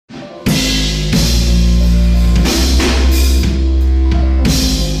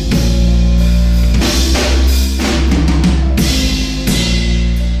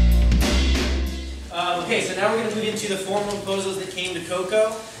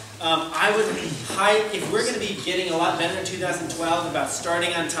CoCo. I would if we're going to be getting a lot better in 2012 about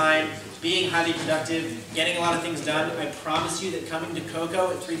starting on time, being highly productive, getting a lot of things done, I promise you that coming to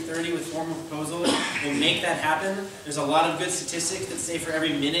CoCo at 3:30 with formal proposals will make that happen. There's a lot of good statistics that say for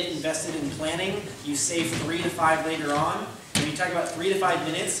every minute invested in planning, you save 3 to 5 later on. When you talk about 3 to 5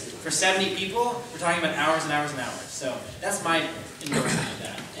 minutes, for 70 people, we're talking about hours and hours and hours. So that's my endorsement of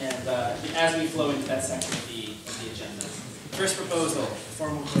that. And as we flow into that section of the agenda. First proposal,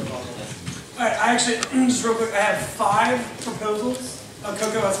 formal proposal list. All right, I actually, just real quick, I have 5 proposals.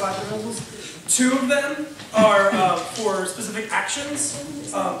 CoCo has 5 proposals. 2 of them are for specific actions,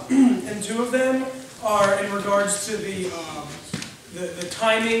 and 2 of them are in regards to the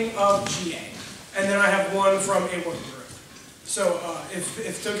timing of GA. And then I have 1 from a work group. So if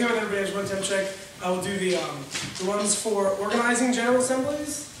it's okay with everybody, I just want to check. I will do the ones for organizing General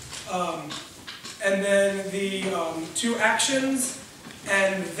Assemblies, and then the 2 actions,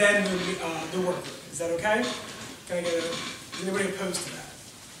 and then the work group. Is that okay? Can I get is anybody opposed to that?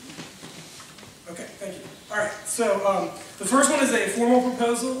 Okay, thank you. All right, so the first one is a formal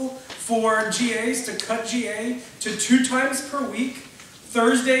proposal for GAs to cut GA to 2 times per week,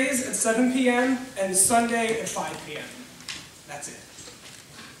 Thursdays at 7 p.m. and Sunday at 5 p.m. That's it.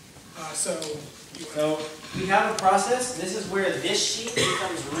 So we have a process. This is where this sheet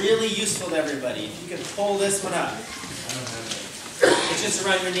becomes really useful to everybody. If you can pull this one up. It's just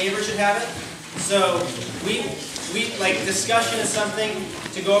around your neighbor should have it. So we like discussion is something,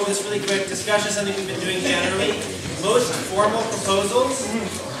 to go over this really quick, discussion is something we've been doing generally. Most formal proposals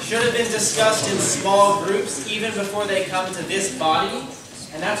should have been discussed in small groups even before they come to this body.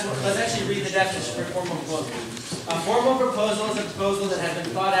 And that's what, let's actually read the definition for formal proposal. A formal proposal is a proposal that has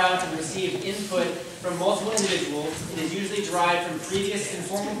been thought out and received input from multiple individuals. It is usually derived from previous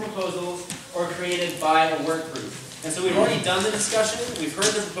informal proposals or created by a work group. And so we've already done the discussion, we've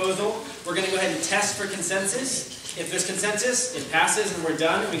heard the proposal, we're going to go ahead and test for consensus. If there's consensus, it passes and we're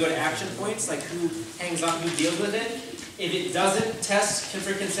done, and we go to action points, like who hangs on, who deals with it. If it doesn't test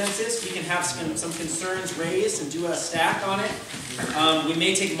for consensus, we can have some concerns raised and do a stack on it. We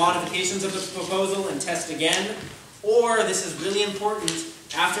may take modifications of the proposal and test again. Or, this is really important,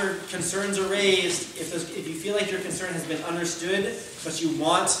 after concerns are raised, if you feel like your concern has been understood, but you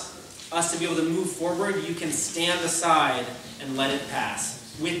want us to be able to move forward, you can stand aside and let it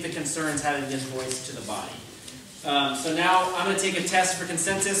pass, with the concerns having been voiced to the body. So now, I'm going to take a test for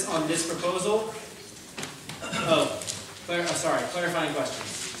consensus on this proposal. Clarifying question.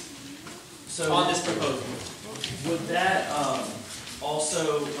 So on this proposal. Would that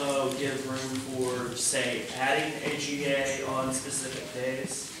also give room for, say, adding a GA on specific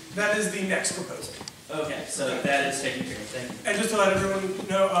days? That is the next proposal. Okay, so that is taken care of. Thank you. And just to let everyone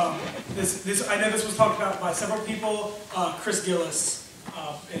know, I know this was talked about by several people. Chris Gillis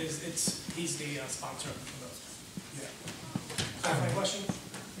he's the sponsor of the proposal. Yeah. Any question?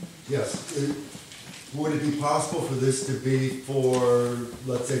 Yes. Would it be possible for this to be for,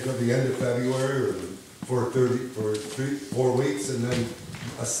 let's say, for the end of February, or for 4 weeks, and then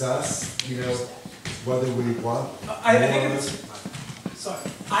assess, whether we want? I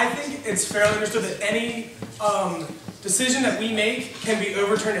think it's fairly understood that any decision that we make can be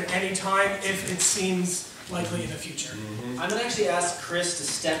overturned at any time if it seems likely in the future. I'm going to actually ask Chris to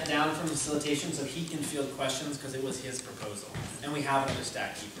step down from facilitation so he can field questions, because it was his proposal. And we have another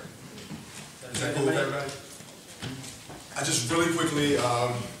stack keeper. Is that cool with everybody? I just really quickly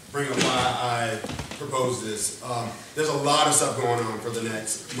bring up why I proposed this. There's a lot of stuff going on for the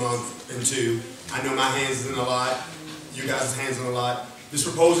next month and 2. I know my hands in a lot, you guys' hands in a lot. This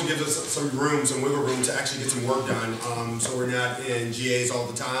proposal gives us some wiggle room to actually get some work done, so we're not in GAs all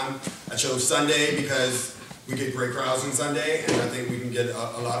the time. I chose Sunday because we get great crowds on Sunday, and I think we can get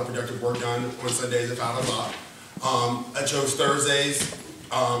a lot of productive work done on Sundays at 5 o'clock. I chose Thursdays.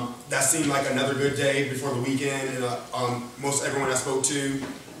 That seemed like another good day before the weekend, and most everyone I spoke to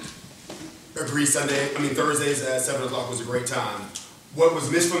agreed Thursdays at 7 o'clock was a great time. What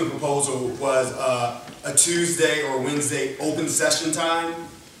was missed from the proposal was a Tuesday or Wednesday open session time,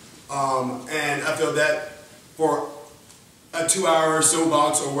 and I feel that for a 2-hour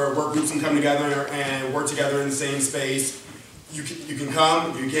soapbox, or where work groups can come together and work together in the same space, you can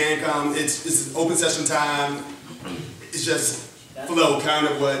come, you can come. It's an open session time. It's just flow, kind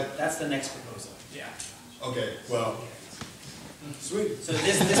of what. That's the next proposal. Yeah. Okay. Well. Sweet. So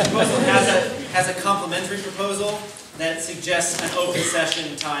this proposal has a complementary proposal that suggests an open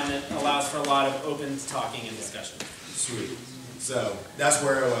session time that allows for a lot of open talking and discussion. Sweet. So that's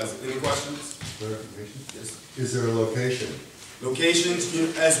where it was. Any questions? Clarification? Yes. Is there a location? Locations,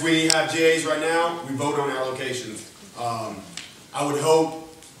 as we have GAs right now, we vote on our locations. I would hope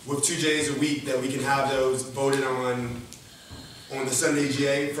with 2 days a week that we can have those voted on the Sunday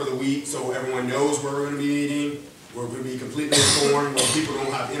GA for the week, so everyone knows where we're going to be meeting. We're going to be completely informed. When people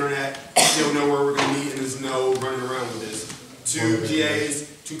don't have internet, they'll know where we're going to meet, and there's no running around with this. 2 GAs,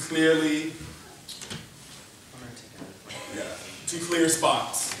 2 clear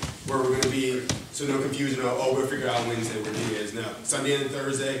spots where we're going to be, so no confusion of, oh, we'll figure out Wednesday where GAs. No, Sunday and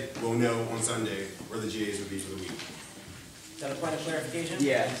Thursday, we'll know on Sunday where the GAs will be for the week. Is that a point of clarification?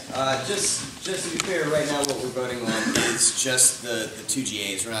 Yeah, just to be clear, right now what we're voting on is just the 2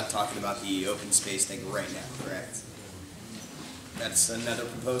 GAs. We're not talking about the open space thing right now, correct? That's another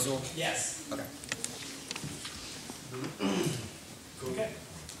proposal? Yes. Okay. Okay.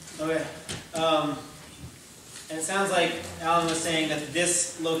 Okay. And it sounds like Alan was saying that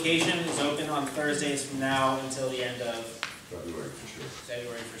this location is open on Thursdays from now until the end of February for sure.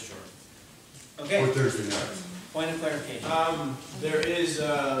 February for sure. Or Okay. Thursday night. Point of clarification. There is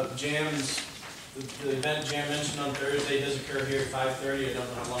jams, the event Jam mentioned on Thursday does occur here at 5:30. I don't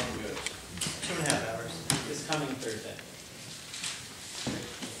know how long it goes. 2.5 hours. This coming Thursday.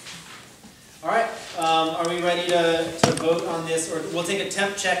 All right. Are we ready to vote on this? Or we'll take a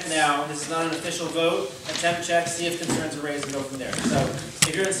temp check now. This is not an official vote. A temp check, see if concerns are raised, and go from there. So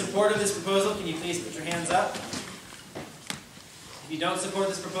if you're in support of this proposal, can you please put your hands up? If you don't support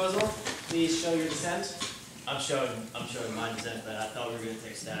this proposal, please show your dissent. I'm showing my dissent, but I thought we were going to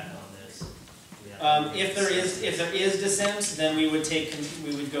take stack on this. If there is dissent, then we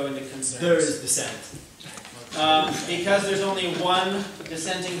would go into concerns. There is dissent. Because there's only one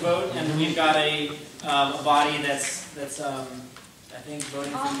dissenting vote, and we've got a body that's I think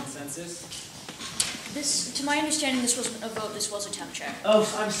voting for consensus. This, to my understanding, this wasn't a vote. This was a temp check. Oh,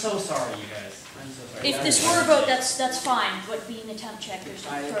 I'm so sorry, you guys. I'm so sorry. If this were a vote, that's fine. But being a temp check, there's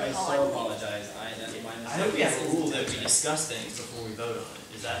no I protocol. so apologize. That's my mistake. I hope we have a rule that we discuss things before we vote on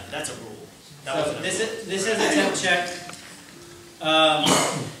it. That's a rule? That So wasn't a this rule. is a temp check.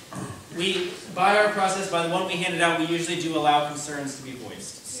 We, by our process, by the one we handed out, we usually do allow concerns to be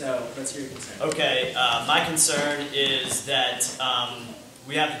voiced. So let's hear your concern. Okay, my concern is that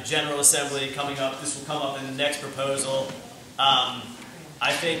we have the General Assembly coming up. This will come up in the next proposal.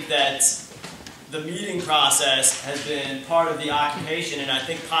 I think that the meeting process has been part of the occupation, and I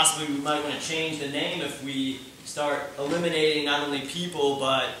think possibly we might want to change the name if we start eliminating not only people,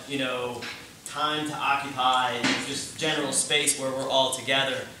 but, you know, time to occupy, just general space where we're all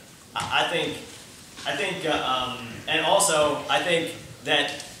together. I think, and also I think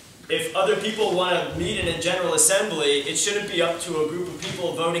that if other people want to meet in a General Assembly, it shouldn't be up to a group of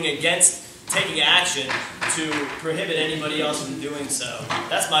people voting against taking action to prohibit anybody else from doing so.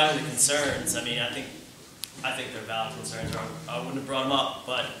 That's my only concerns. I mean, I think they're valid concerns, or I wouldn't have brought them up,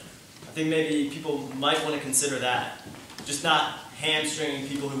 but I think maybe people might want to consider that. Just not hamstringing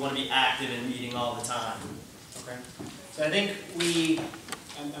people who want to be active in meeting all the time. Okay. So I think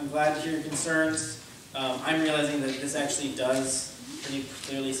I'm glad to hear your concerns. I'm realizing that this actually does pretty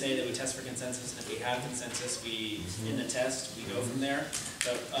clearly say that we test for consensus, and if we have consensus, in the test, we go from there.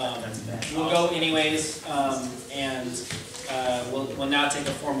 But we'll go anyways, and we'll now take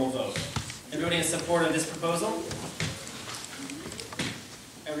a formal vote. Everybody in support of this proposal?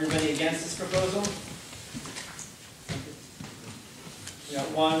 Everybody against this proposal? We got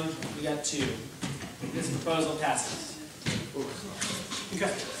 1, we got 2. This proposal passes. Okay,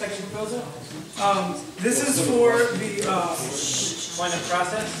 second proposal. This is for the, Point of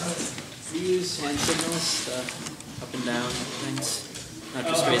process? We use hand signals, up and down things, not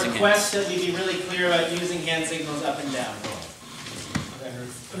just A raising request hands. that we be really clear about using hand signals up and down.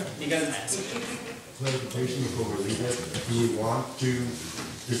 Because Clarification before we leave it, do we want to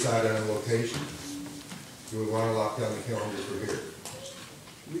decide on a location? Do we want to lock down the calendar for here?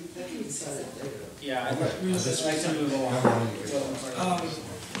 yeah, Okay. I'd like to move along.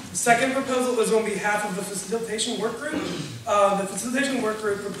 second proposal is on behalf of the facilitation work group. The facilitation work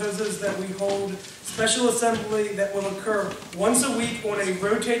group proposes that we hold special assembly that will occur once a week on a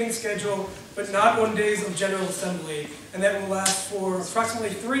rotating schedule, but not on days of General Assembly, and that will last for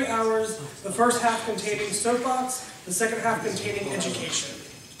approximately 3 hours, the first half containing soapbox, the second half containing education.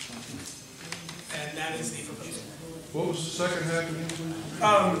 And that is the proposal. What was the second half again,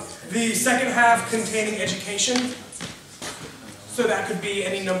 please? The second half containing education, so that could be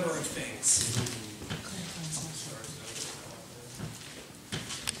any number of things.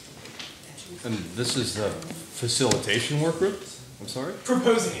 And this is the facilitation work group? I'm sorry?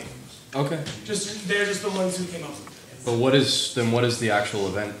 Proposing it. Okay. They're just the ones who came up with it. But what is the actual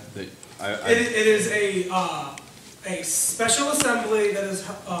event that It is a special assembly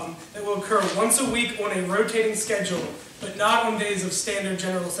that will occur once a week on a rotating schedule, but not on days of standard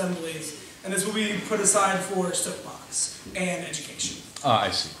General Assemblies. And this will be put aside for soapbox and education.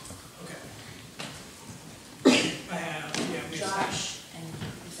 I see. Okay. I have, we have Josh and,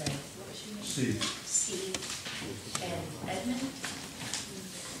 I'm sorry, what was your name? Steve and Edmund.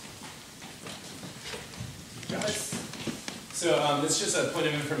 So it's just a point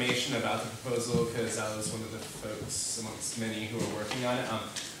of information about the proposal because I was one of the folks amongst many who are working on it.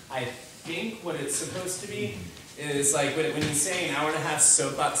 I think what it's supposed to be is like when you say an hour and a half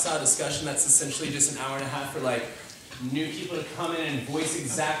soapbox style discussion, that's essentially just an hour and a half for like new people to come in and voice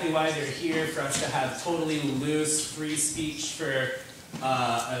exactly why they're here, for us to have totally loose, free speech for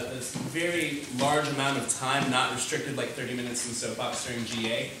a very large amount of time, not restricted like 30 minutes in soapbox during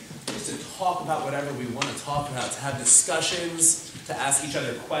GA. Just to talk about whatever we want to talk about, to have discussions, to ask each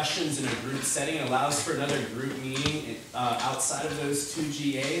other questions in a group setting. It allows for another group meeting outside of those 2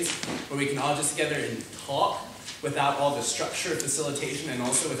 GAs where we can all just together and talk without all the structure of facilitation and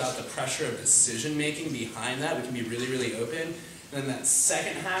also without the pressure of decision making behind that. We can be really, really open. And then that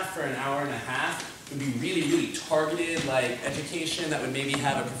second half for an hour and a half would be really, really targeted, like education that would maybe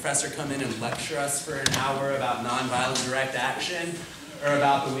have a professor come in and lecture us for an hour about nonviolent direct action, or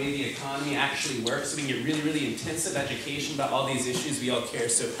about the way the economy actually works. So we can get really, really intensive education about all these issues we all care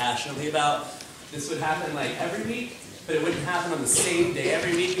so passionately about. This would happen like every week, but it wouldn't happen on the same day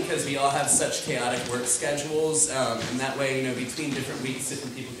every week because we all have such chaotic work schedules. And that way, you know, between different weeks,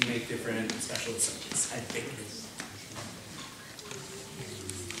 different people can make different special assemblies, I think.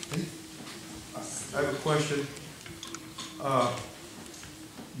 I have a question.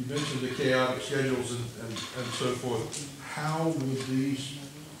 You mentioned the chaotic schedules and so forth. How would these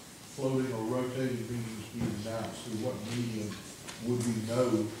floating or rotating meetings be announced? Through what medium would we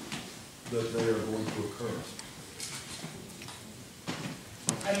know that they are going to occur?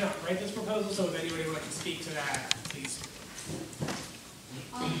 I did not write this proposal, so if anybody would like to speak to that, please.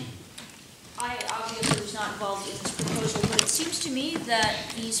 I obviously was not involved in this proposal, but it seems to me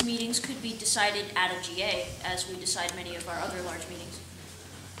that these meetings could be decided at a GA, as we decide many of our other large meetings.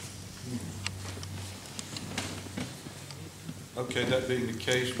 Okay, that being the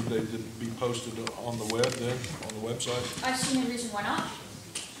case, would they be posted on the web then, on the website? I see no reason why not.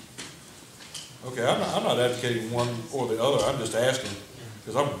 Okay, I'm not advocating one or the other, I'm just asking,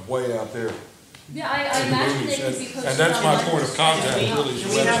 because I'm way out there. Yeah, I imagine they could be posted on. And that's my point of contact, really. Can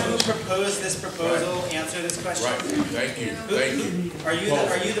we have who proposed this proposal answer this question? Right, thank you, thank you. Are you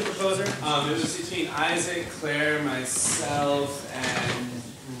the proposer? It was between Isaac, Claire, myself, and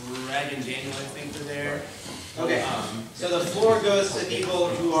Greg and Daniel, I think, were there. Okay, so the floor goes to people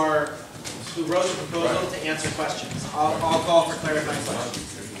who wrote the proposal to answer questions. I'll call for clarifying questions.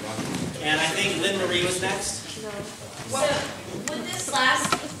 And I think Lynn Marie was next. So, would this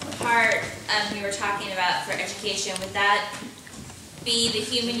last part we were talking about for education, would that be the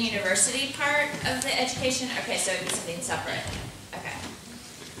human university part of the education? Okay, so it would be something separate. Okay.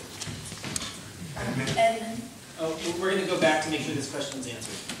 Edmund? Oh, we're going to go back to make sure this question's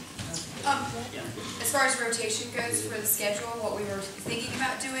answered. As far as rotation goes for the schedule, what we were thinking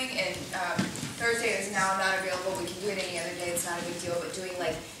about doing, and Thursday is now not available, we can do it any other day, it's not a big deal, but doing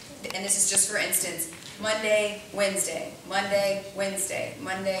like, and this is just for instance, Monday, Wednesday, Monday, Wednesday,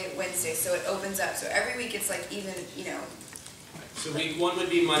 Monday, Wednesday, so it opens up. So every week it's like even, you know. So week 1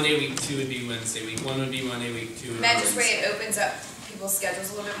 would be Monday, week 2 would be Wednesday, week 1 would be Monday, week 2 would be That Wednesday. just way it opens up people's schedules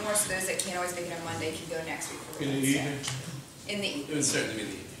a little bit more, so those that can't always make it on Monday can go next week for In the Wednesday. evening? In the evening. It would certainly be the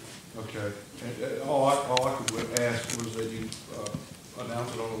evening. Okay, and all I could ask was that you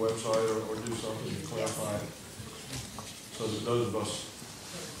announce it on the website or do something to clarify it, so that those of us.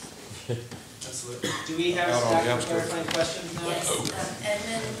 Absolutely. Do we have Out on staff the for outskirts. clarifying questions now? Yes.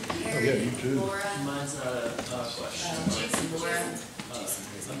 Edmund, Yeah, Harry, you too. Laura, Mine's a question. Jason, Laura.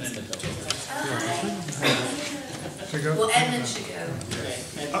 Well, Edmund should go.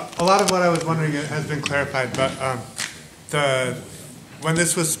 A lot of what I was wondering has been clarified, but when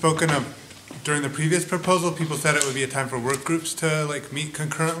this was spoken of during the previous proposal, people said it would be a time for work groups to like meet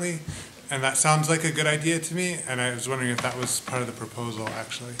concurrently, and that sounds like a good idea to me. And I was wondering if that was part of the proposal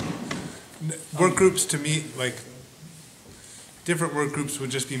actually. Work groups to meet, like different work groups would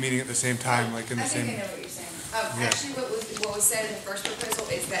just be meeting at the same time, like in the same. I think I know what you're saying. Actually, what was said in the first proposal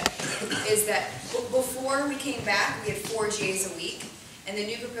is that before we came back, we had 4 GAs a week, and the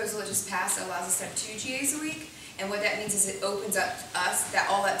new proposal that just passed allows us to have 2 GAs a week. And what that means is it opens up us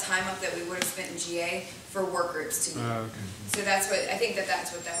all that time up that we would have spent in GA for work groups to meet. Okay. So that's what I think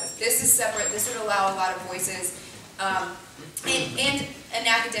that's what that was. This is separate. This would allow a lot of voices and an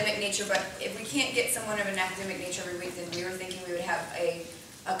academic nature. But if we can't get someone of an academic nature every week, then we were thinking we would have a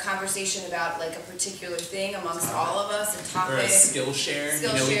a conversation about like a particular thing amongst all of us, a topic. Or a skill share.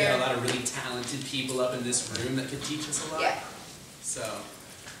 Skill we share. got a lot of really talented people up in this room that could teach us a lot. Yeah. So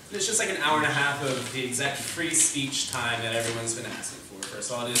it's just like an hour and a half of the exact free speech time that everyone's been asking for us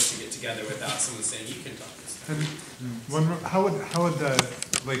all it is to get together without someone saying you can talk this time. And how would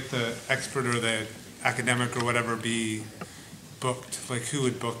the expert or the academic or whatever be booked? Like, who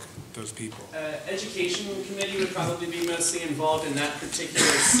would book those people? Education committee would probably be mostly involved in that particular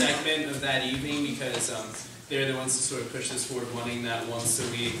segment of that evening because they're the ones to sort of push this forward, wanting that once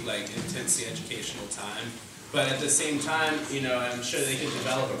a week, like intensely educational time. But at the same time, I'm sure they can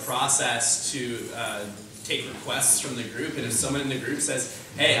develop a process to take requests from the group, and if someone in the group says,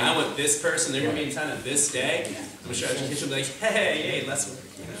 hey, I want this person, they're going to be in town on this day, I'm sure education will be like, hey, let's work,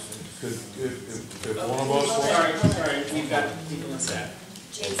 If one of us. Sorry, we've got people in staff.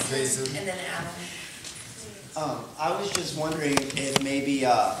 Jason, and then Adam. I was just wondering if maybe,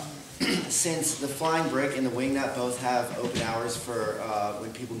 since the Flying Brick and the Wingnut both have open hours for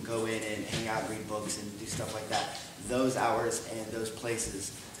when people can go in and hang out, read books, and do stuff like that, those hours and those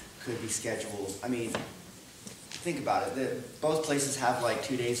places could be scheduled. I mean, think about it. Both places have like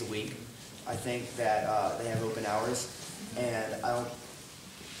 2 days a week. I think that they have open hours, and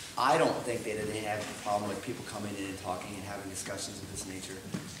I don't think they have a problem with people coming in and talking and having discussions of this nature.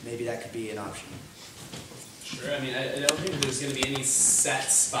 Maybe that could be an option. Sure, I mean, I don't think there's going to be any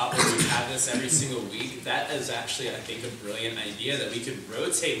set spot where we have this every single week. That is actually, I think, a brilliant idea that we could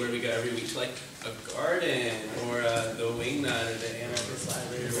rotate where we go every week to like a garden or the Wingnut or the Anarchist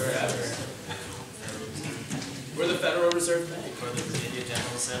Library or wherever. Or the Federal Reserve Bank. Or the Virginia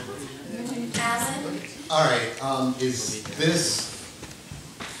General Assembly. Alan? All right, is this,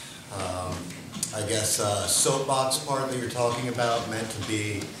 I guess, soapbox part that you're talking about meant to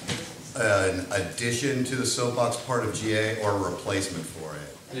be an addition to the soapbox part of GA or a replacement for it?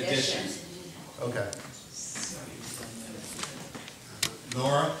 An addition. Okay.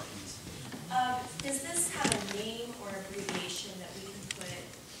 Nora? Does this have a name or abbreviation that we can put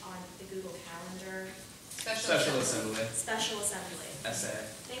on the Google Calendar? Special Assembly. Special Assembly. SA.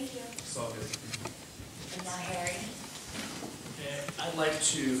 Thank you. It's all good. And now Harry. Okay, I'd like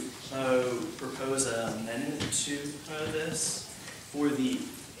to propose an amendment to this for the.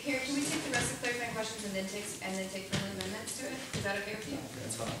 Here, can we take the rest of clarifying questions and then take friendly amendments to it? Is that okay with you?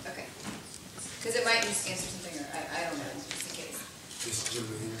 That's fine. Okay. Because it might just answer something, or I don't know, just in case.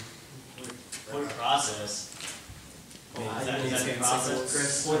 What process? Is that the process,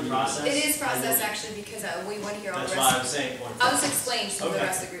 Chris? What process? It is process actually because we want to hear all the That's rest. why I was saying point I'll just process. explain so the Okay.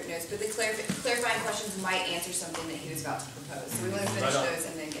 rest of the group knows, but the clarifying questions might answer something that he was about to propose. So we want to finish Right on. those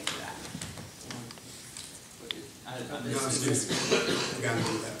and then get to that.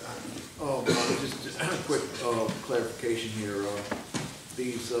 Just a quick clarification here.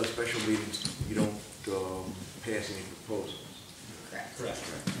 These special meetings, you don't pass any proposals. Correct.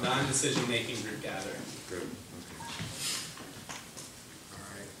 Correct. Non-decision making group gathering. Good.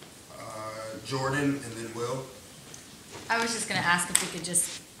 Jordan and then Will. I was just gonna ask if we could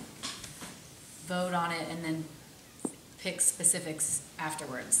just vote on it and then pick specifics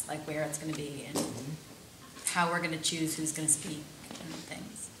afterwards, like where it's gonna be and how we're gonna choose who's gonna speak and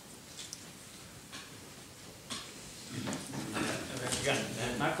things. Okay, you got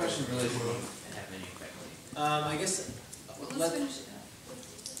it. My question really didn't have any effect. I guess, Well, let's finish it.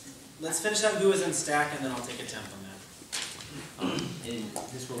 let's finish out who was in stack and then I'll take a temp on that. And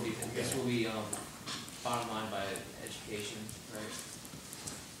this will be bottom line by education, right?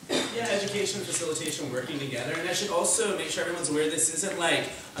 Yeah, education, facilitation, working together. And I should also make sure everyone's aware this isn't like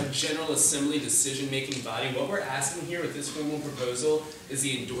a General Assembly decision-making body. What we're asking here with this formal proposal is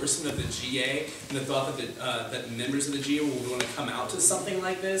the endorsement of the GA and the thought that, that members of the GA will want to come out to something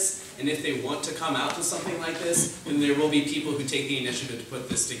like this. And if they want to come out to something like this, then there will be people who take the initiative to put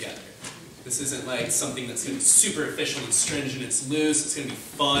this together. This isn't like something that's going to be super official and stringent. It's loose. It's going to be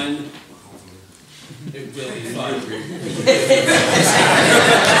fun. It will be fun.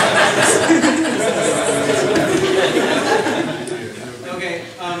 Okay,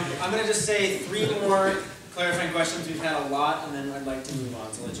 I'm gonna just say 3 more clarifying questions. We've had a lot, and then I'd like to move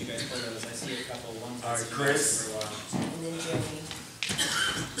on, so I'll let you guys play those. I see a couple ones. All right, Chris. For a while. And then Jeremy.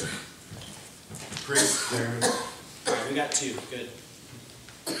 Chris, Jeremy. All right, we got 2. Good.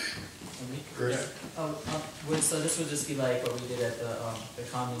 Chris. So this would just be like what we did at the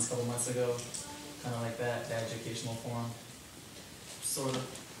commons a couple months ago, kind of like that, the educational forum, sort of.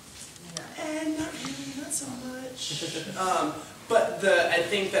 And not really, not so much. But I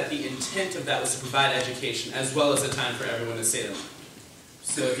think that the intent of that was to provide education as well as a time for everyone to say them.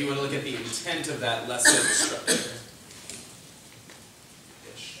 So if you want to look at the intent of that, less so the structure.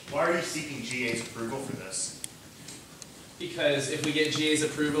 Why are you seeking GA's approval for this? Because if we get GA's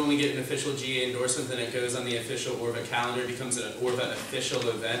approval and we get an official GA endorsement, then it goes on the official Orva calendar, becomes an Orva official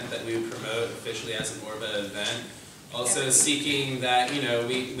event that we would promote officially as an Orva event. Also seeking that, you know,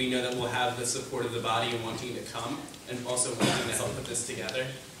 we know that we'll have the support of the body and wanting to come, and also wanting to help put this together.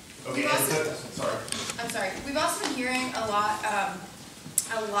 Okay, I'm sorry. We've also been hearing a lot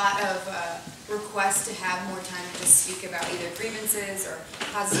of requests to have more time to speak about either grievances or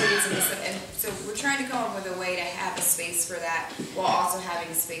positivities and this, and so we're trying to come up with a way to have a space for that while also having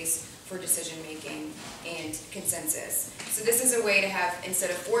a space for decision making and consensus. So this is a way to have, instead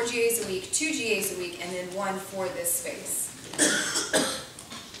of 4 GAs a week, 2 GAs a week, and then 1 for this space.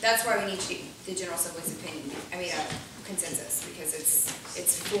 That's why we need the General Assembly's opinion. I mean, consensus, because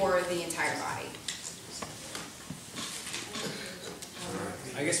it's for the entire body.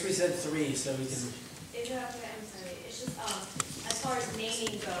 I guess we said 3, so we can. I'm sorry, it's just, as far as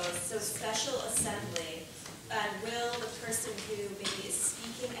naming goes, so special assembly, will the person who maybe is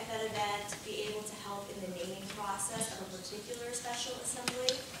speaking at that event be able to help in the naming process of a particular special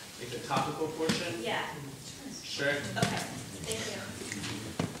assembly? Like the topical portion? Yeah. Sure. Okay, thank you.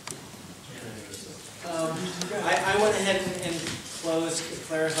 I went ahead and closed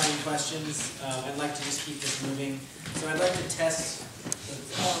clarifying questions. I'd like to just keep this moving. So I'd like to test the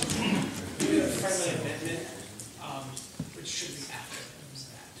friendly amendment, which should be after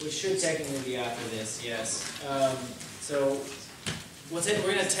that. Which should technically be after this, yes. So we're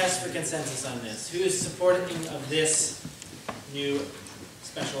going to test for consensus on this. Who is supporting of this new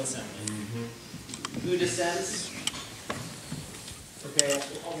special assembly? Who dissents? Okay,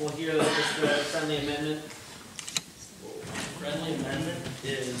 we'll hear the friendly amendment. Friendly amendment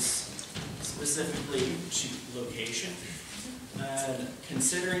is specifically to location.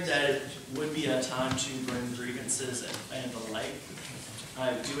 Considering that it would be a time to bring grievances and the like,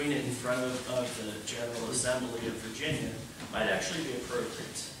 doing it in front of the General Assembly of Virginia might actually be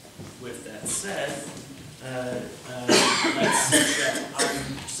appropriate. With that said,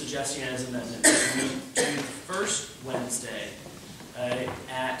 I'm suggesting as an amendment that we do the first Wednesday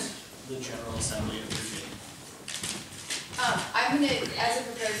at the General Assembly of Virginia. I'm going to, as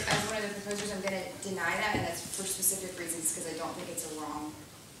one of the proposers, I'm going to deny that, and that's for specific reasons, because I don't think it's a wrong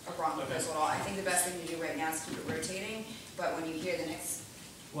proposal at all. I think the best thing to do right now is keep it rotating, but when you hear the next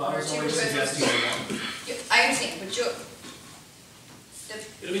I was always suggesting I understand, but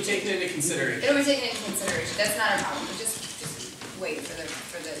it'll be taken into consideration. It'll be taken into consideration. That's not a problem, but just wait for the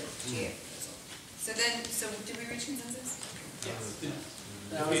GA proposal. So did we reach consensus? Yes.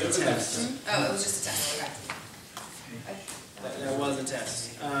 That was a test. Oh, it was just a test, okay. That was a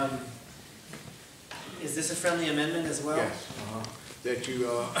test. Is this a friendly amendment as well? Yes. That you,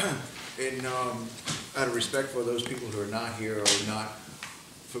 out of respect for those people who are not here or not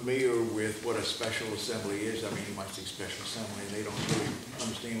familiar with what a special assembly is, I mean, you might see special assembly and they don't really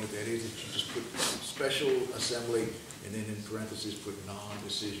understand what that is, that you just put special assembly and then in parentheses put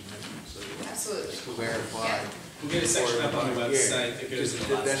non-decision making. So absolutely. Clarify. Yeah. We'll get a section up on the website that goes into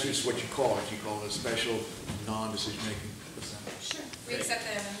the that's just what you call it. You call it a special non-decision making assembly. Sure. We accept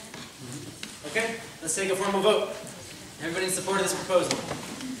that amendment. Okay, let's take a formal vote. Everybody in support of this proposal?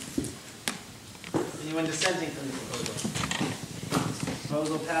 Anyone dissenting from the proposal?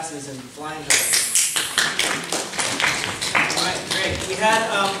 Proposal passes in flying colors. All right, great. We had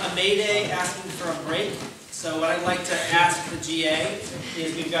a May Day asking for a break. So what I'd like to ask the GA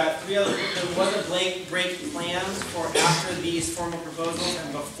is we've got 3 other, there was a break planned for after these formal proposals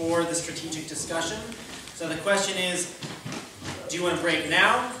and before the strategic discussion. So the question is, do you want to break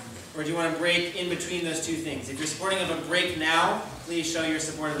now or do you want to break in between those two things? If you're supporting of a break now, please show your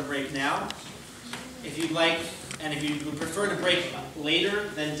support of a break now. If you'd like, and if you would prefer to break later,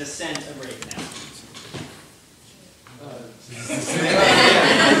 then dissent a break now.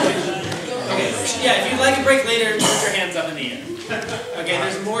 Yeah, if you'd like a break later, put your hands up in the air. Okay,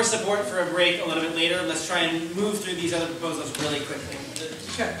 there's more support for a break a little bit later. Let's try and move through these other proposals really quickly.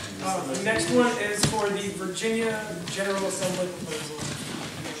 Okay, the next one is for the Virginia General Assembly proposal.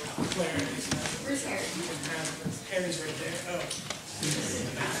 Where's Harry? Harry's right there. Oh.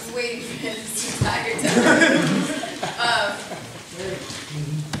 I'm waiting for him to tire down.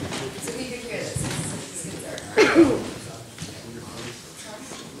 So we can hear this.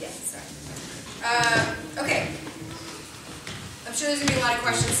 Okay. I'm sure there's going to be a lot of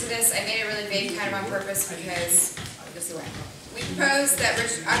questions to this. I made it really vague kind of on purpose because, you'll see why. We propose that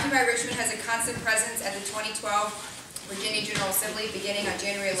Occupy Richmond has a constant presence at the 2012 Virginia General Assembly beginning on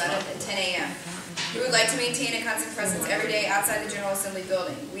January 11th at 10 a.m. We would like to maintain a constant presence every day outside the General Assembly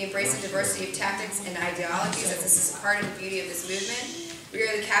building. We embrace the diversity of tactics and ideologies as this is part of the beauty of this movement. We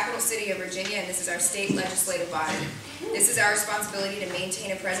are the capital city of Virginia, and this is our state legislative body. This is our responsibility to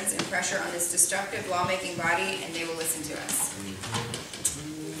maintain a presence and pressure on this destructive lawmaking body, and they will listen to us.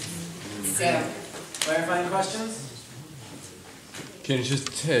 So, clarifying questions? Can you just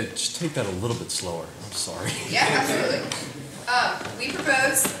take that a little bit slower? I'm sorry. Yeah, absolutely. We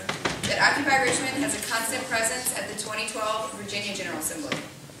propose that Occupy Richmond has a constant presence at the 2012 Virginia General Assembly.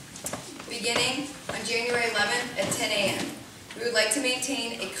 Beginning on January 11th at 10 a.m. We would like to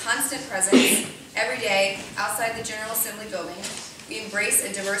maintain a constant presence every day outside the General Assembly building. We embrace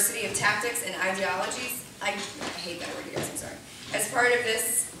a diversity of tactics and ideologies. I hate that word, you guys, I'm sorry. As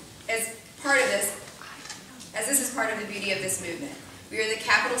this is part of the beauty of this movement. We are the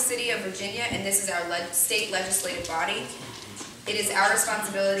capital city of Virginia, and this is our state legislative body. It is our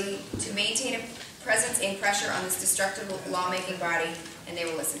responsibility to maintain a presence and pressure on this destructive lawmaking body, and they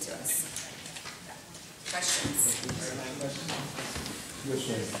will listen to us. Questions? Yes,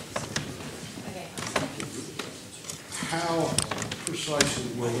 sir. How precisely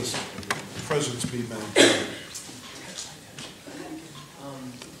will this presence be maintained?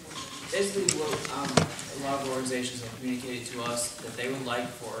 Basically, what a lot of organizations have communicated to us that they would like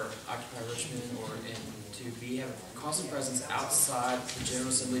for Occupy Richmond have a constant presence outside the General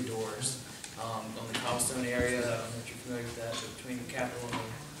Assembly doors on the cobblestone area. I don't know if you're familiar with that, but between the Capitol and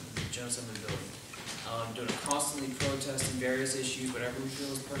the General Assembly building. Doing constantly protesting various issues, whatever we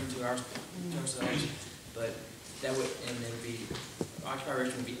feel is pertinent to ourselves. But that would, and there would be, Occupy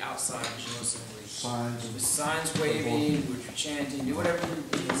Richmond would be outside the General Assembly. Signs. With signs waving, with chanting, do whatever you want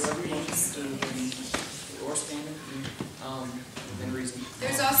to do, or standing, within reason.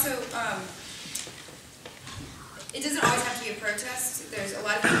 There's also, it doesn't always have to be a protest. There's a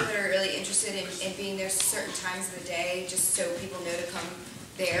lot of people that are really interested in being there certain times of the day, just so people know to come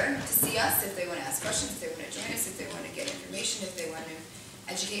there to see us, if they want to ask questions, if they want to join us, if they want to get information, if they want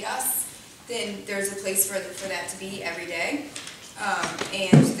to educate us. Then there's a place for that to be every day.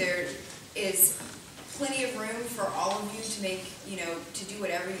 And there is plenty of room for all of you to make, to do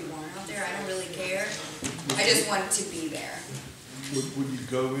whatever you want out there. I don't really care. I just want to be there. Would you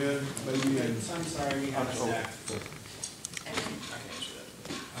go in, maybe, and... I'm sorry, we have All that.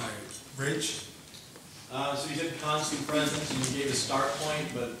 All right, Rich? So you said constant presence, and you gave a start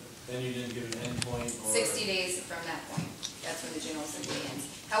point, but then you didn't give an end point? Or 60 days from that point. That's when the General Assembly ends.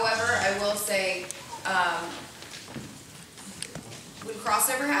 However, I will say, when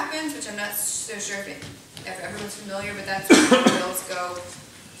crossover happens, which I'm not so sure if everyone's familiar, but that's when bills go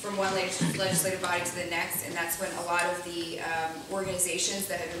from one legislative body to the next, and that's when a lot of the organizations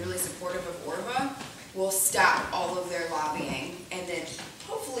that have been really supportive of ORVA will stop all of their lobbying and then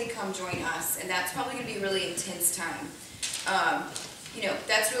hopefully come join us, and that's probably going to be a really intense time.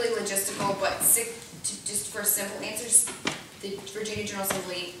 That's really logistical, but just for simple answers, the Virginia General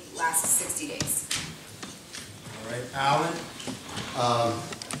Assembly lasts 60 days. All right, Alan?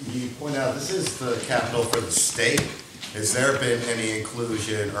 You point out this is the capital for the state. Has there been any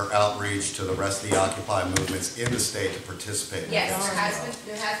inclusion or outreach to the rest of the Occupy movements in the state to participate? Yes,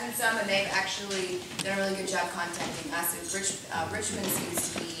 there has been some, and they've actually done a really good job contacting us. Richmond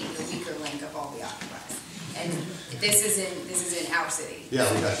seems to be the weaker link of all the Occupies, and this is in our city. Yeah,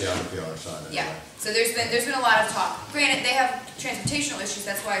 we got the other side. Anyway. Yeah, so there's been a lot of talk. Granted, they have transportational issues.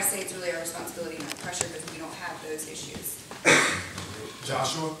 That's why I say it's really our responsibility, not pressure, because we don't have those issues.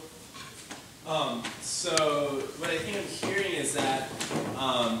 Joshua? So what I think I'm hearing is that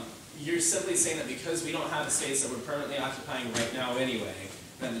you're simply saying that because we don't have the states that we're permanently occupying right now anyway,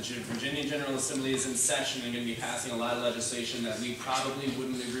 that the Virginia General Assembly is in session and going to be passing a lot of legislation that we probably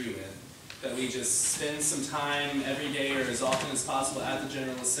wouldn't agree with. That we just spend some time every day or as often as possible at the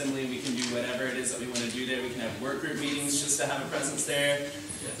General Assembly, and we can do whatever it is that we want to do there. We can have work group meetings just to have a presence there.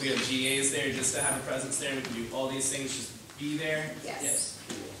 We have GAs there just to have a presence there. We can do all these things, just be there. Yes.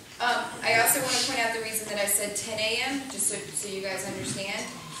 I also want to point out the reason that I said 10 a.m., just so you guys understand.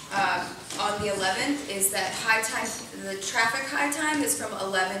 On the 11th is that high time, the traffic high time is from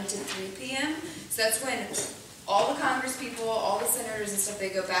 11 to 3 p.m. So that's when all the Congress people, all the senators and stuff, they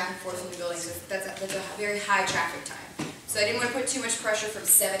go back and forth in the buildings. That's a very high traffic time. So I didn't want to put too much pressure from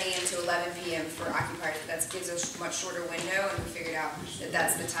 7 a.m. to 11 p.m. for occupiers. That gives us a much shorter window, and we figured out that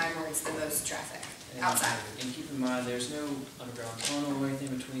that's the time where it's the most traffic outside. And keep in mind, there's no underground tunnel or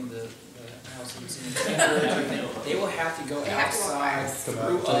anything between the house and the city. They will have to go outside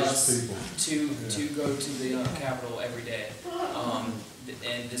through us to go to the Capitol every day.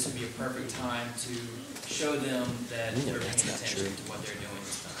 And this would be a perfect time to show them that they're paying attention to what they're doing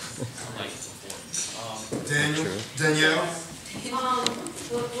this time, unlike before. Danielle?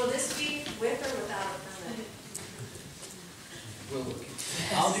 Will this be with or without a permit? We'll look into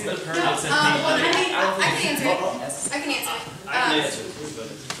I'll do the permits Well, I can answer it. Yes. I can answer it. I can answer it, but.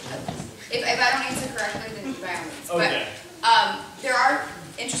 If I don't answer correctly, then by all means. Okay. But, there are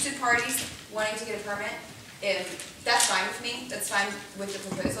interested parties wanting to get a permit. If that's fine with me, that's fine with the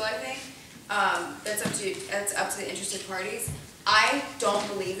proposal, I think. That's up to the interested parties. I don't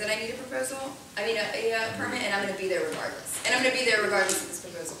believe that I need a permit, and I'm gonna be there regardless. And I'm gonna be there regardless if this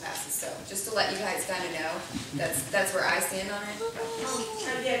proposal passes, so just to let you guys kinda know, that's where I stand on it.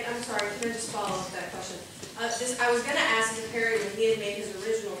 Yeah, I'm sorry, can I just follow up that question? I was gonna ask Mr. Perry when he had made his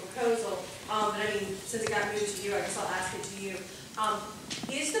original proposal, but I mean, since it got moved to you, I guess I'll ask it to you.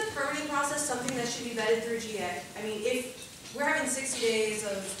 Is the permitting process something that should be vetted through GA? I mean, if we're having 60 days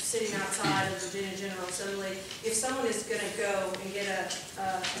of sitting outside of Virginia General Assembly, if someone is gonna go and get a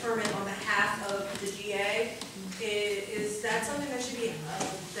permit on behalf of the GA, is that something that should be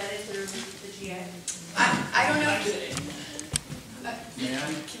vetted through the GA? I don't know.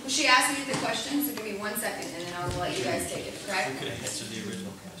 She asked me the question, so give me 1 second, and then I'll let you guys take it, okay? We could have answered the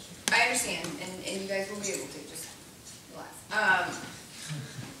original question. I understand, and you guys will be able to, just relax.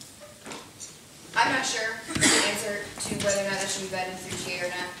 I'm not sure the answer to whether or not that should be vetted through GA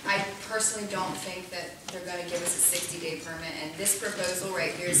or not. I personally don't think that they're gonna give us a 60-day permit, and this proposal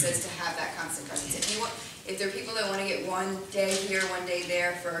right here says to have that constant presence. If there are people that wanna get 1 day here, 1 day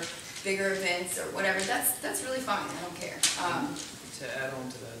there for bigger events or whatever, that's really fine, I don't care. To add on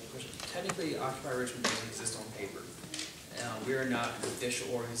to that question, technically Occupy Richmond doesn't exist on paper. We are not an official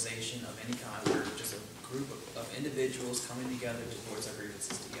organization of any kind. We're just a group of individuals coming together to voice our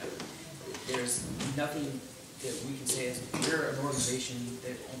grievances together. There's nothing that we can say as we're an organization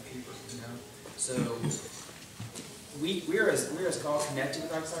that on paper, you know. So we're as called connected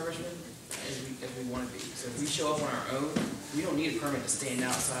with Occupy Richmond as we want to be. So if we show up on our own, we don't need a permit to stand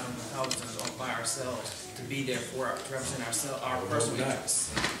outside on the Pelicans all by ourselves to be there to represent our personal interests.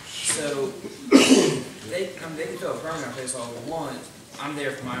 So they can throw a permit in our face all they want. I'm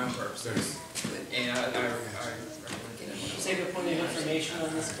there for my own purposes, and I Save a point of information on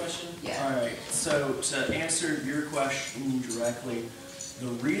this question? Yeah. All right, so to answer your question directly,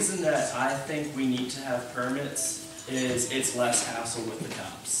 the reason that I think we need to have permits is it's less hassle with the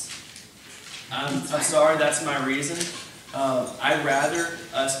cops. I'm sorry, that's my reason. I'd rather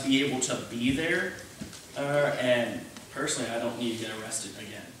us be able to be there, and personally, I don't need to get arrested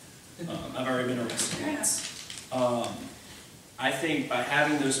again. I've already been arrested once. I think by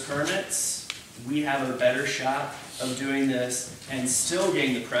having those permits, we have a better shot of doing this and still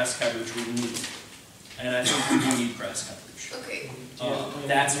getting the press coverage we need. And I think we do need press coverage. Okay.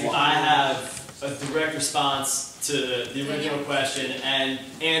 That's why I have a direct response to the original question and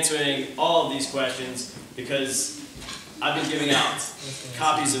answering all of these questions, because I've been giving out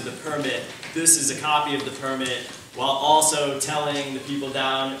copies of the permit. This is a copy of the permit, while also telling the people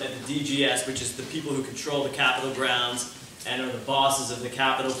down at the DGS, which is the people who control the Capitol grounds and are the bosses of the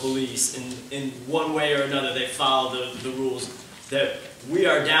Capitol Police, in one way or another they follow the rules, that we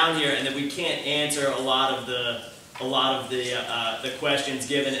are down here and that we can't answer a lot of the questions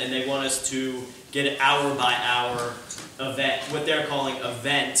given, and they want us to get an hour by hour event, what they're calling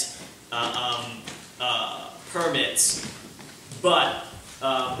event permits. But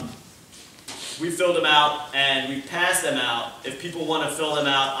we filled them out and we passed them out. If people want to fill them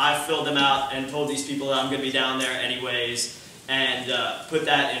out, I've filled them out and told these people that I'm going to be down there anyways, and put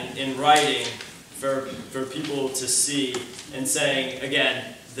that in writing for people to see, and saying,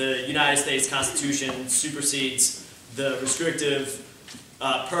 again, the United States Constitution supersedes the restrictive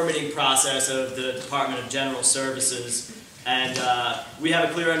permitting process of the Department of General Services, and we have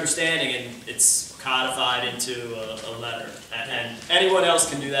a clear understanding, and it's codified into a letter. And anyone else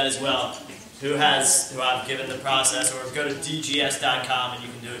can do that as well, who I've given the process, or go to dgs.com and you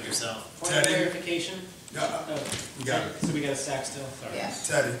can do it yourself. Point of clarification? You got it. So we got a stack still? Sorry. Yeah.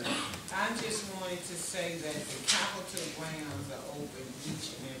 Teddy. I just wanted to say that the Capitol grounds are open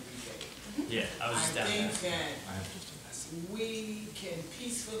each and every day. Yeah, I was just down there. I think that we can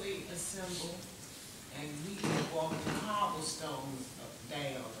peacefully assemble and we can walk the cobblestones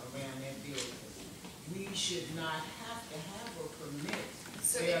down around that building. We should not have to have a permit.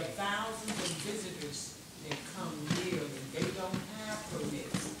 There are thousands of visitors that come here and they don't have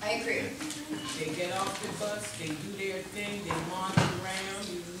permits. I agree. They get off the bus, they do their thing, they march around,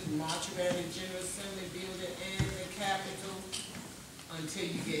 we march around the General Assembly building and the Capitol until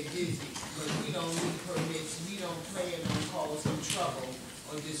you get busy. But we don't need permits, we don't plan on causing trouble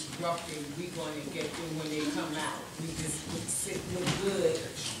or disrupting. We're going to get them when they come out. We just sit look good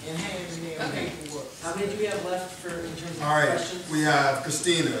and hand them their paperwork. How many do we have left in terms of All right, questions? we have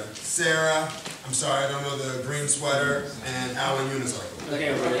Christina, Sarah, I'm sorry, I don't know the green sweater, and Alan Unicycle. Okay,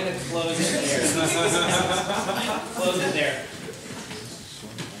 we're gonna close it there. Close it there.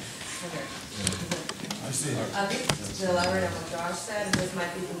 To elaborate on what Josh said, and this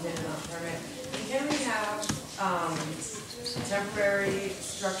might be contingent on permit, can we have, temporary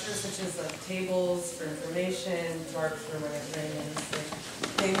structures such as like tables for information, tarps for when it rains, like,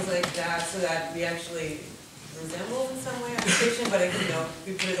 things like that, so that we actually resemble in some way application, but it,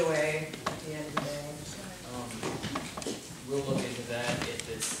 we put it away at the end of the day. We'll look into that if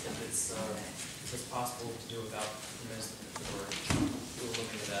it's possible to do without permits, or we'll look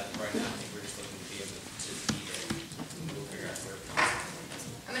into that. Right now, I think we're just looking to be able to be there. We'll figure out where.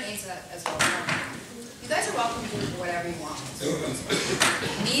 I'm gonna answer that as well. You guys are welcome to do whatever you want.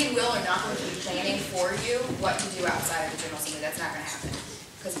 Me and Will are not going to be planning for you what to do outside of the General Assembly. That's not gonna happen.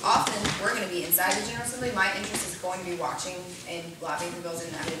 Because often, we're gonna be inside the General Assembly. My interest is going to be watching and lobbying for bills,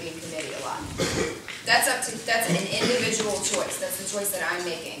 and I'm gonna be in committee a lot. That's an individual choice. That's the choice that I'm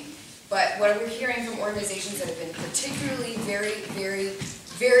making. But what we're hearing from organizations that have been particularly very, very,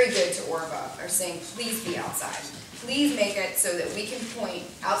 very good to Orva are saying, please be outside. Please make it so that we can point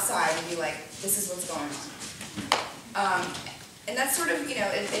outside and be like, this is what's going on. And that's sort of,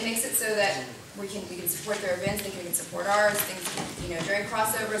 it makes it so that we can support their events, they can support ours, things, during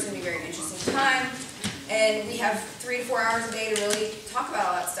crossover is going to be a very interesting time. And we have 3 to 4 hours a day to really talk about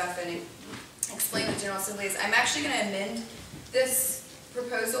all that stuff and explain what General Assembly is. I'm actually going to amend this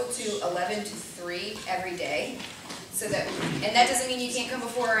proposal to 11 to 3 every day. So that, and that doesn't mean you can't come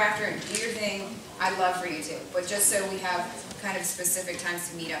before or after and do your thing. I'd love for you to, but just so we have kind of specific times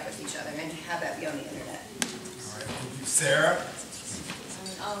to meet up with each other and have that be on the internet. All right, thank you. Sarah?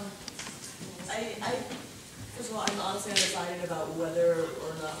 First of all, I'm honestly undecided about whether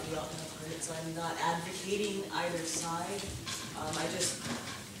or not we ought to have permits, so I'm not advocating either side. I just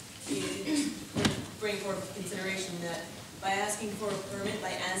bring forth consideration that by asking for a permit,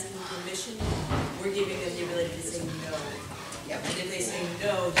 by asking permission, we're giving them the ability to say no. Yep. And if they say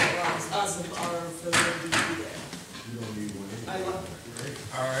no, that robs us of our ability to be there.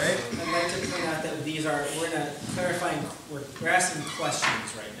 All right. I'd like to point out that we're asking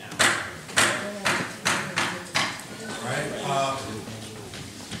questions right now. All right.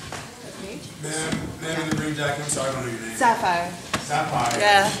 Ma'am in the green jacket, I'm sorry, I don't know your name. Sapphire. Sapphire.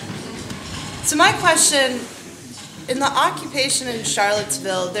 Yeah. So my question, in the occupation in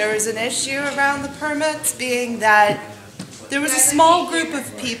Charlottesville, there was an issue around the permits, being that there was a small group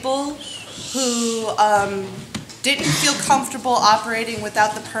of people who didn't feel comfortable operating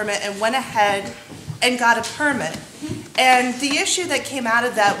without the permit and went ahead and got a permit. And the issue that came out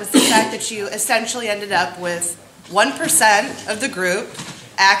of that was the fact that you essentially ended up with 1% of the group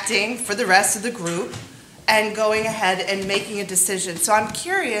acting for the rest of the group and going ahead and making a decision. So I'm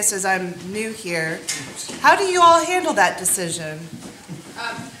curious, as I'm new here, how do you all handle that decision?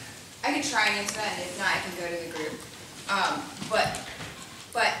 I can try and answer that, and if not, I can go to the group.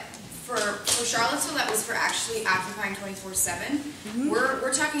 But for Charlottesville, that was for actually occupying 24/7.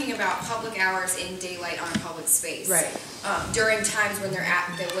 We're talking about public hours in daylight on a public space. Right. During times when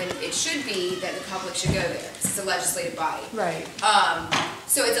when it should be that the public should go there. It's a legislative body. Right.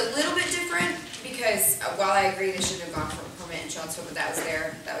 So it's a little bit different because while I agree they shouldn't have gone for a permit in Charlottesville, but that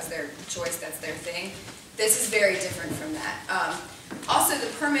was their choice, that's their thing. This is very different from that. Also, the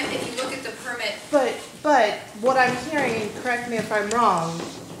permit, if you look at the permit. But what I'm hearing, and correct me if I'm wrong,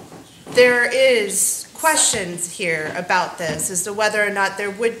 there is questions here about this as to whether or not there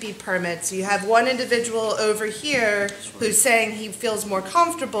would be permits. You have one individual over here who's saying he feels more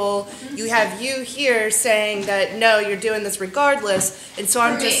comfortable. You have you here saying that no, you're doing this regardless. And so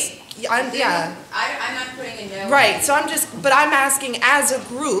I'm I'm not putting a no. Right. So but I'm asking, as a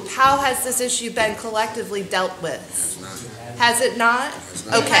group, how has this issue been collectively dealt with? Has it not?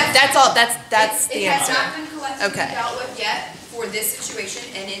 Okay, that's all. That's the answer. It has not been collectively dealt with yet for this situation,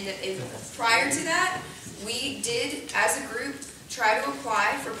 and prior to that, we did, as a group, try to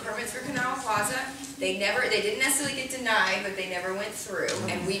apply for permits for Canal Plaza. They didn't necessarily get denied, but they never went through,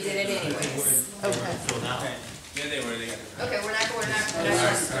 and we did it anyways. Okay. Yeah, they were. They got it. Okay, we're not going to that.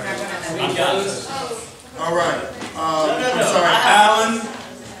 All right. I'm sorry, Alan.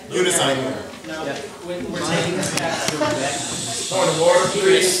 Unicycle. We're taking this back to the Point of order,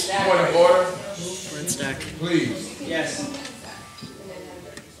 please. Point of order. Please. Yes.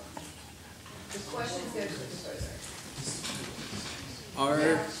 The questions go to the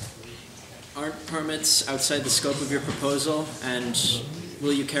proposer. Aren't permits outside the scope of your proposal, and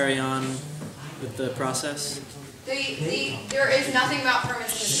will you carry on with the process? There is nothing about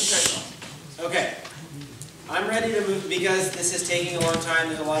permits in this proposal. Okay. I'm ready to move, because this is taking a long time,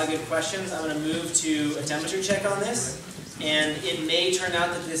 there's a lot of good questions. I'm going to move to a temperature check on this. And it may turn out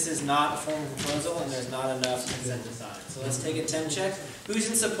that this is not a formal proposal and there's not enough consensus on it. So let's take a temp check. Who's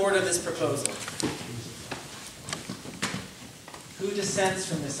in support of this proposal? Who dissents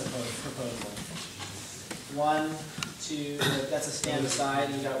from this proposal? 1, 2, that's a stand aside.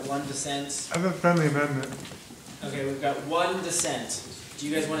 You got 1 dissent. I have a friendly amendment. Okay, we've got 1 dissent. Do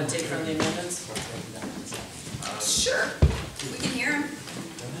you guys want to take friendly amendments? Sure, we can hear them.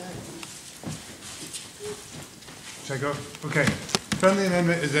 Should I go? Okay. Friendly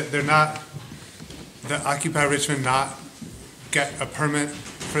amendment is that that Occupy Richmond not get a permit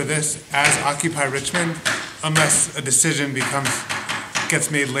for this as Occupy Richmond unless a decision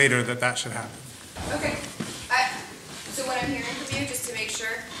gets made later that should happen. Okay. So what I'm hearing from you, just to make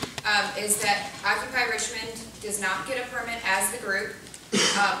sure, is that Occupy Richmond does not get a permit as the group,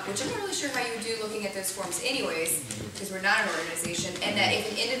 which I'm not really sure how you would do looking at those forms anyways, because we're not an organization, and that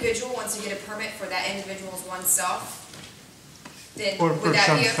if an individual wants to get a permit for that individual's oneself, then Or would for that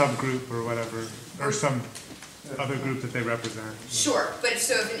some be a... subgroup or whatever, or some other group that they represent. Sure, but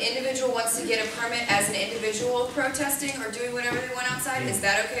so if an individual wants to get a permit as an individual protesting or doing whatever they want outside, is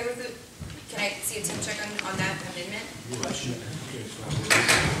that okay with it? Can I see a temp check on that amendment?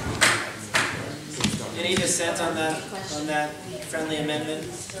 Any dissent on that friendly amendment?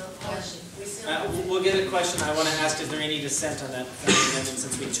 We'll get a question. I want to ask, is there any dissent on that friendly amendment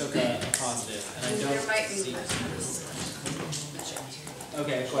since we took a positive? And I don't There might be. see.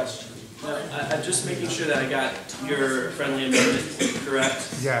 Okay, a question. I'm just making sure that I got your friendly amendment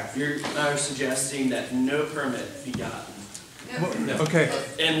correct. Yeah. You're suggesting that no permit be gotten. Well, No. okay.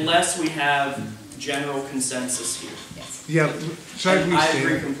 Unless we have general consensus here. Yeah. Should I And I restate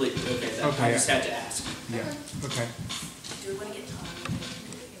agree it? completely. Okay, that, Okay, I yeah. just had to ask. Yeah. Okay. Do we want to get Tom?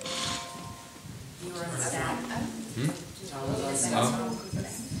 You were on staff. Tom was on staff.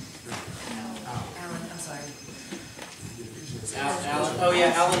 Alan, I'm sorry. Alan, oh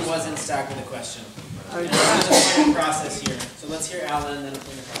yeah, Alan was in stack with a question. And there's a point of process here. So let's hear Alan and then a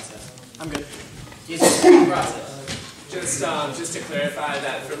point of process. I'm good. He's in point of process. Just to clarify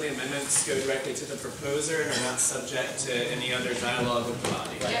that friendly amendments go directly to the proposer and are not subject to any other dialogue with the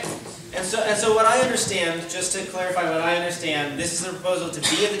body. Right. And so what I understand, just to clarify what I understand, this is a proposal to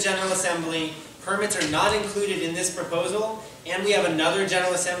be at the General Assembly. Permits are not included in this proposal, and we have another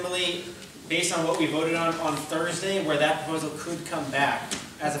General Assembly based on what we voted on Thursday, where that proposal could come back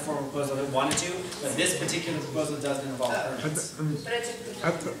as a formal proposal if it wanted to, but this particular proposal doesn't involve permits. But it's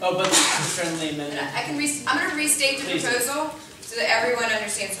Oh, but it's a friendly amendment. I'm going to restate the Please do. proposal so that everyone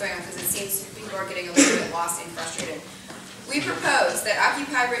understands what's going on, because it seems people are getting a little bit lost and frustrated. We propose that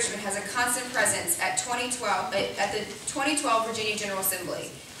Occupy Richmond has a constant presence at the 2012 Virginia General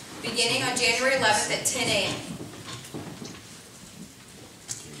Assembly, beginning on January 11th at 10 a.m.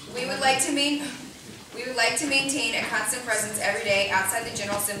 We would like to maintain a constant presence every day outside the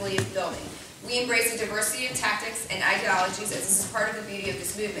General Assembly building. We embrace a diversity of tactics and ideologies, as this is part of the beauty of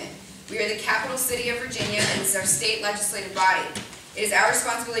this movement. We are the capital city of Virginia, and this is our state legislative body. It is our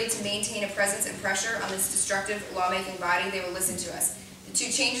responsibility to maintain a presence and pressure on this destructive lawmaking body. They will listen to us. The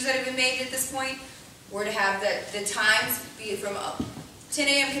 2 changes that have been made at this point were to have the times be from 10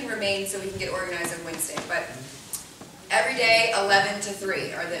 a.m. can remain so we can get organized on Wednesday, but every day 11 to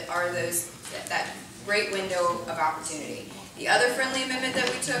 3 are those that great window of opportunity. The other friendly amendment that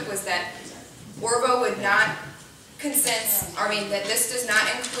we took was that Orvo would not that this does not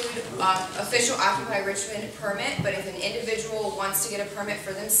include official Occupy Richmond permit, but if an individual wants to get a permit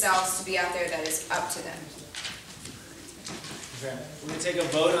for themselves to be out there, that is up to them. Okay. We're going to take a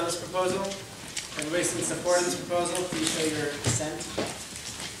vote on this proposal. Everybody's in support of this proposal, please show your dissent.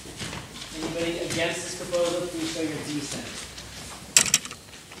 Anybody against this proposal, please show your dissent.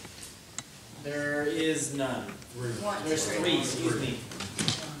 There is none. There's 3, excuse me.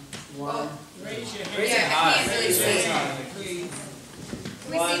 1. Raise your hand. Raise it Yeah, I high. can't really Raise see it it. high. Please.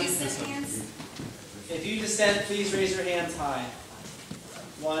 Can we 1. see dissent hands? If you dissent, please raise your hands high.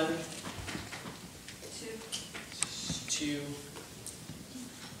 1, 2,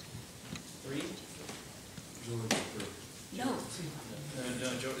 3. No.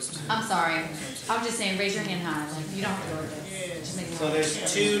 I'm sorry. I'm just saying, raise your hand high. Like, you don't have to go over there. Just make it So loud.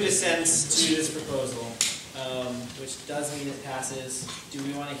 there's 2 dissents to this proposal, which does mean it passes. Do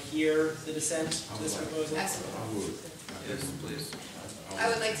we want to hear the dissent to this proposal? Absolutely. Yes, please. I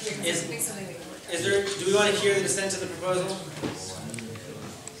would like to hear, because it's something we can work on. Do we want to hear the dissent to the proposal?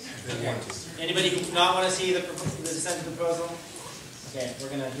 Okay. Anybody who does not want to see the dissent to the proposal? Okay, we're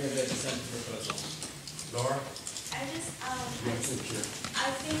going to hear the dissent to the proposal. Laura? I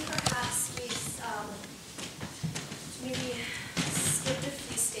think perhaps we maybe skipped a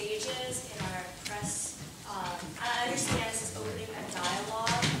few stages in our press. I understand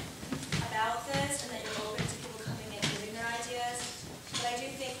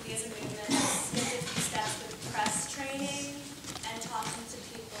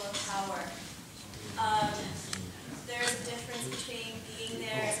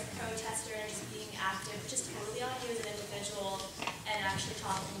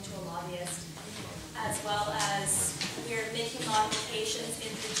talking to a lobbyist, as well as we're making modifications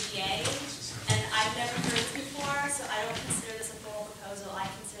in the GA. And I've never heard this before, so I don't consider this a formal proposal.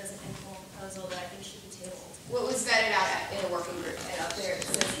 I consider this an informal proposal that I think should be tabled. What was vetted out in a working group, and up there it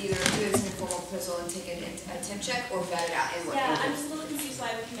says either do it as an informal proposal and take a temp check, or vet it out in working Yeah, group. I'm just a little confused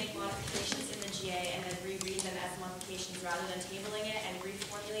why we can make modifications in the GA and then reread them as modifications rather than tabling it and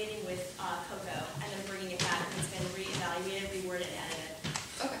reformulating with CoCo and then bringing it back and it's been reevaluated, reworded, and edited.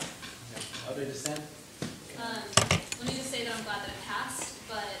 Okay. Other dissent? Let me just say that I'm glad that it passed,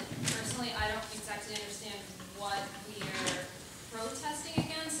 but personally, I don't exactly understand what we're protesting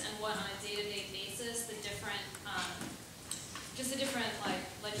against and what on a day-to-day basis the different, just the different like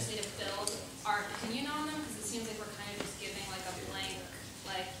legislative bills, our opinion on them, because it seems like we're kind of just giving like a blank,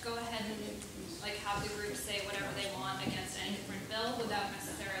 like go ahead and like have the group say whatever they want against any different bill without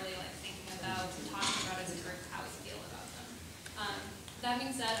necessarily like thinking about talking about as a group how we feel about them. That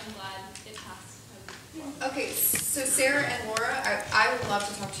being said, I'm glad it passed. Okay, so Sarah and Laura, I would love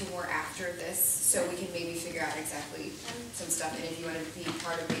to talk to you more after this, so we can maybe figure out exactly some stuff, and if you want to be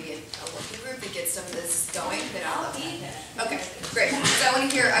part of maybe a working group that gets some of this going, then I'll love that. Okay, great. So I want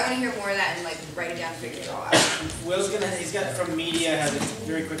to hear more of that and like write it down, figure it all out. He's got from media, has a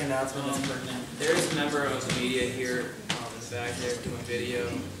very quick announcement that's pertinent. There is a member of the media here in the back there doing video.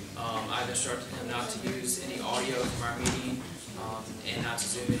 I've instructed him not to use any audio from our meeting and not to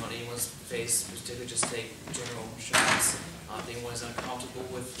zoom in on anyone's face, particularly just take general shots. If anyone is uncomfortable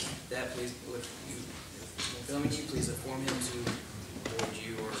with that, please, with you filming you, please inform him to avoid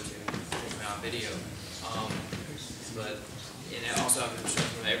you or to take him out video. And I also have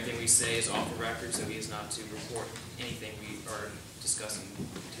instructed him that everything we say is off the record, so he is not to report anything we are discussing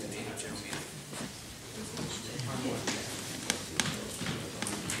to the general meeting.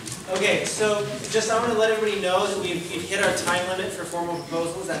 Okay, so just I want to let everybody know that we've hit our time limit for formal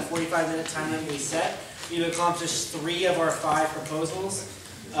proposals, that 45-minute time limit we set. We've accomplished 3 of our 5 proposals.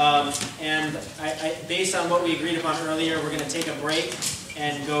 And based on what we agreed upon earlier, we're going to take a break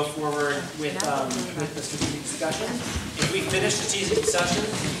and go forward with the strategic discussion. If we finish strategic discussion,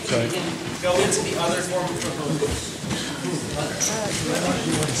 we can go into the other formal proposals.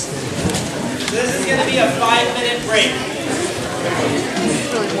 This is going to be a 5-minute break.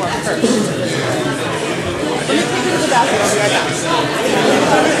 Really warm first. Let me take you to the bathroom. I'll be right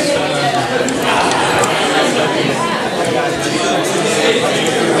back.